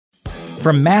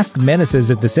From masked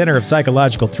menaces at the center of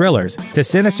psychological thrillers to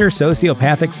sinister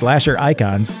sociopathic slasher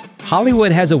icons,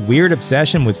 Hollywood has a weird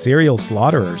obsession with serial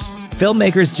slaughterers.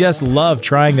 Filmmakers just love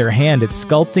trying their hand at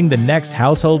sculpting the next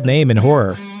household name in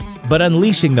horror. But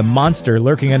unleashing the monster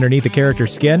lurking underneath a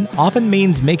character's skin often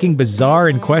means making bizarre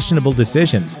and questionable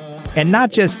decisions. And not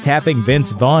just tapping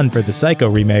Vince Vaughn for the Psycho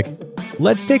remake.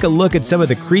 Let's take a look at some of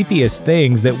the creepiest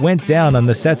things that went down on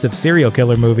the sets of serial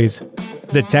killer movies.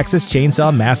 The Texas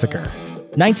Chainsaw Massacre.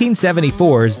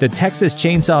 1974's The Texas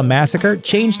Chainsaw Massacre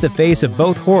changed the face of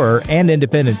both horror and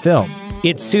independent film.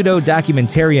 Its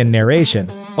pseudo-documentarian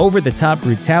narration, over-the-top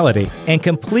brutality, and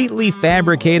completely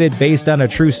fabricated based on a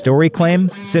true story claim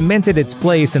cemented its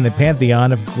place in the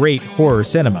pantheon of great horror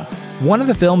cinema. One of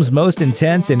the film's most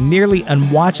intense and nearly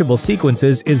unwatchable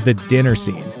sequences is the dinner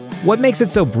scene. What makes it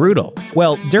so brutal?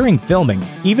 Well, during filming,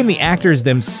 even the actors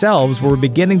themselves were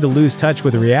beginning to lose touch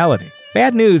with reality.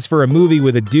 Bad news for a movie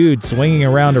with a dude swinging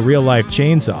around a real-life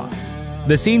chainsaw.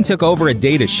 The scene took over a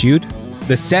day to shoot,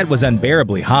 the set was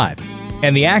unbearably hot,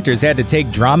 and the actors had to take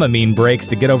Dramamine breaks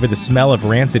to get over the smell of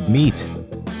rancid meat.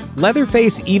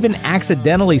 Leatherface even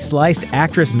accidentally sliced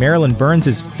actress Marilyn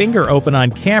Burns' finger open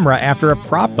on camera after a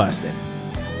prop busted.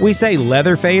 We say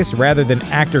Leatherface rather than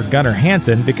actor Gunnar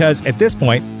Hansen because at this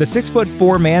point, the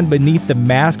 6'4" man beneath the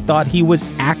mask thought he was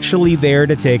actually there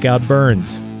to take out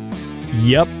Burns.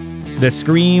 Yup. The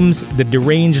screams, the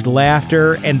deranged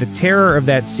laughter, and the terror of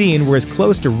that scene were as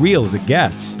close to real as it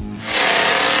gets.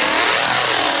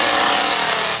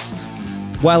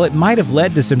 While it might have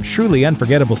led to some truly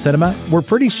unforgettable cinema, we're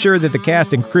pretty sure that the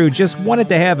cast and crew just wanted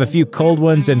to have a few cold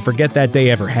ones and forget that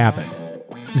day ever happened.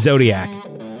 Zodiac.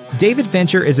 David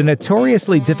Fincher is a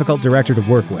notoriously difficult director to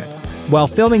work with. While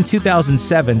filming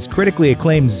 2007's critically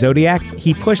acclaimed Zodiac,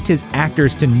 he pushed his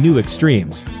actors to new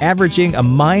extremes, averaging a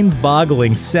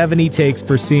mind-boggling 70 takes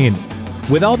per scene.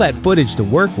 With all that footage to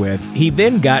work with, he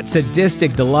then got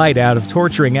sadistic delight out of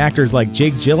torturing actors like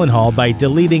Jake Gyllenhaal by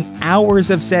deleting hours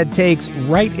of said takes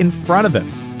right in front of him,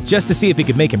 just to see if he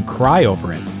could make him cry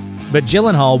over it. But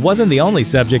Gyllenhaal wasn't the only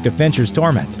subject of Fincher's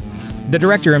torment. The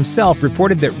director himself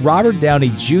reported that Robert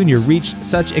Downey Jr. reached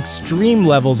such extreme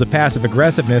levels of passive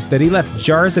aggressiveness that he left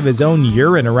jars of his own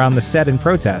urine around the set in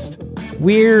protest.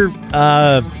 We're,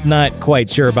 not quite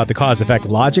sure about the cause-effect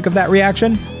logic of that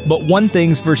reaction, but one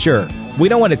thing's for sure. We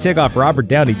don't want to tick off Robert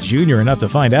Downey Jr. enough to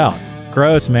find out.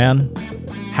 Gross, man.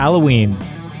 Halloween.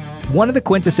 One of the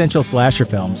quintessential slasher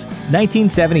films,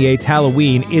 1978's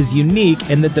Halloween is unique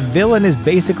in that the villain is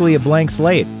basically a blank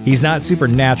slate. He's not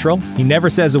supernatural, he never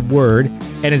says a word,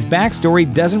 and his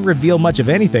backstory doesn't reveal much of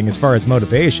anything as far as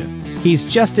motivation. He's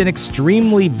just an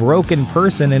extremely broken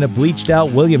person in a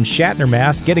bleached-out William Shatner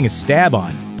mask getting a stab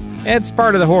on. It's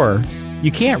part of the horror.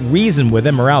 You can't reason with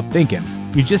him or outthink him.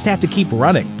 You just have to keep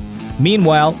running.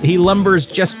 Meanwhile, he lumbers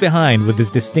just behind with his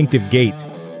distinctive gait.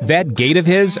 That gait of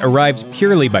his arrived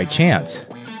purely by chance.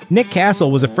 Nick Castle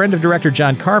was a friend of director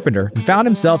John Carpenter and found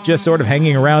himself just sort of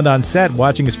hanging around on set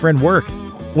watching his friend work.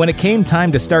 When it came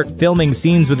time to start filming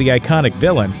scenes with the iconic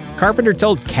villain, Carpenter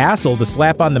told Castle to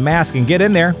slap on the mask and get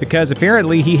in there because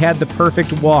apparently he had the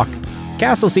perfect walk.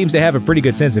 Castle seems to have a pretty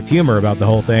good sense of humor about the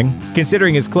whole thing,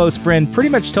 considering his close friend pretty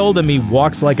much told him he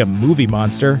walks like a movie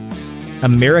monster.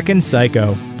 American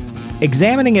Psycho.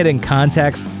 Examining it in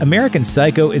context, American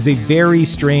Psycho is a very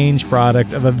strange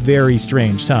product of a very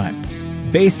strange time.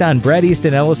 Based on Bret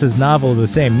Easton Ellis's novel of the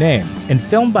same name, and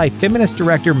filmed by feminist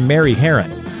director Mary Harron,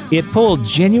 it pulled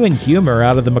genuine humor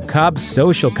out of the macabre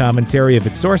social commentary of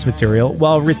its source material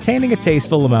while retaining a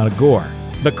tasteful amount of gore.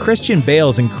 But Christian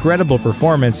Bale's incredible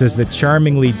performance as the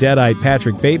charmingly dead-eyed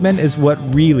Patrick Bateman is what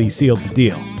really sealed the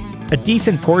deal. A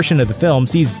decent portion of the film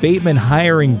sees Bateman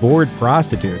hiring bored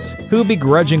prostitutes, who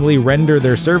begrudgingly render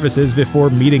their services before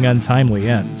meeting untimely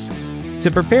ends.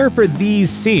 To prepare for these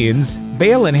scenes,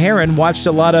 Bale and Harron watched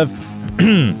a lot of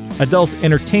adult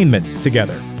entertainment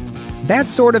together. That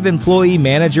sort of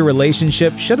employee-manager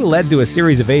relationship should have led to a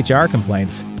series of HR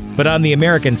complaints, but on the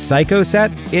American Psycho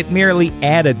set, it merely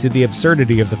added to the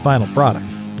absurdity of the final product.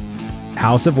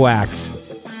 House of Wax.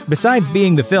 Besides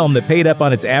being the film that paid up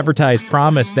on its advertised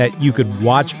promise that you could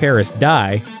watch Paris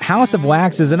die, House of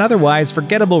Wax is an otherwise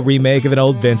forgettable remake of an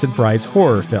old Vincent Price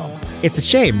horror film. It's a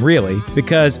shame, really,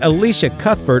 because Alicia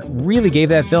Cuthbert really gave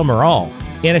that film her all.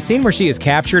 In a scene where she is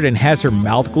captured and has her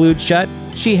mouth glued shut,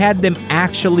 she had them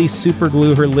actually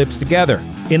superglue her lips together.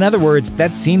 In other words,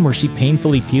 that scene where she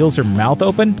painfully peels her mouth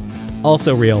open?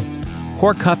 Also real.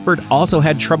 Poor Cuthbert also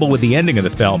had trouble with the ending of the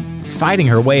film, fighting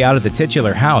her way out of the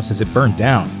titular house as it burned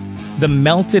down. The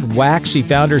melted wax she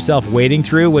found herself wading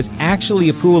through was actually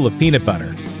a pool of peanut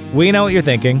butter. We know what you're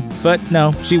thinking, but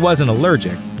no, she wasn't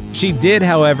allergic. She did,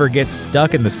 however, get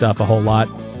stuck in the stuff a whole lot.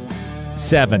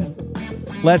 7.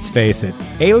 Let's face it,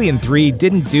 Alien 3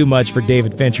 didn't do much for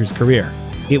David Fincher's career.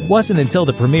 It wasn't until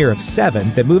the premiere of 7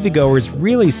 that moviegoers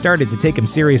really started to take him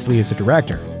seriously as a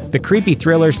director. The creepy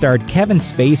thriller starred Kevin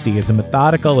Spacey as a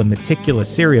methodical and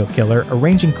meticulous serial killer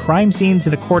arranging crime scenes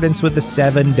in accordance with the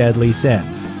 7 deadly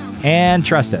sins. And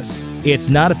trust us, it's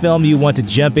not a film you want to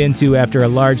jump into after a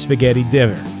large spaghetti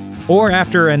dinner, or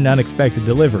after an unexpected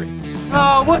delivery.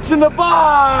 Oh, what's in the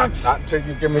box? Not till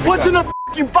you give me the What's gun. In the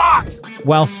f***ing box?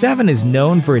 While 7 is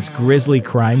known for its grisly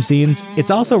crime scenes,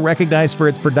 it's also recognized for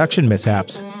its production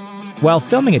mishaps. While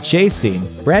filming a chase scene,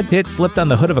 Brad Pitt slipped on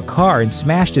the hood of a car and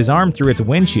smashed his arm through its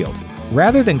windshield.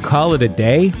 Rather than call it a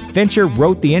day, Fincher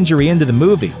wrote the injury into the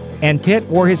movie, and Pitt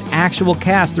wore his actual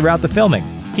cast throughout the filming,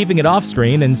 keeping it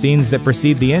off-screen in scenes that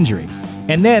precede the injury.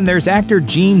 And then there's actor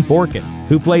Gene Borkin,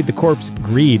 who played the corpse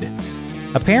Greed.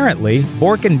 Apparently,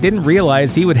 Borkin didn't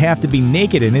realize he would have to be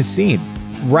naked in his scene.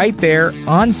 Right there,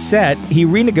 on set, he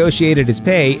renegotiated his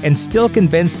pay and still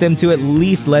convinced them to at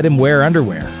least let him wear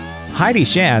underwear. Heidi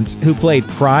Shantz, who played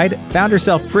Pride, found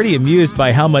herself pretty amused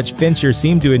by how much Fincher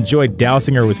seemed to enjoy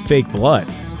dousing her with fake blood.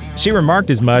 She remarked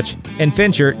as much, and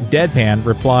Fincher, deadpan,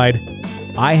 replied,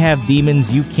 "I have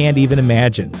demons you can't even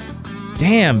imagine."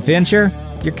 Damn, Fincher,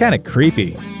 you're kinda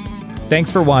creepy.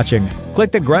 Thanks for watching.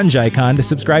 Click the grunge icon to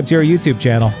subscribe to our YouTube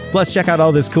channel. Plus, check out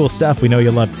all this cool stuff we know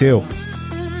you'll love too.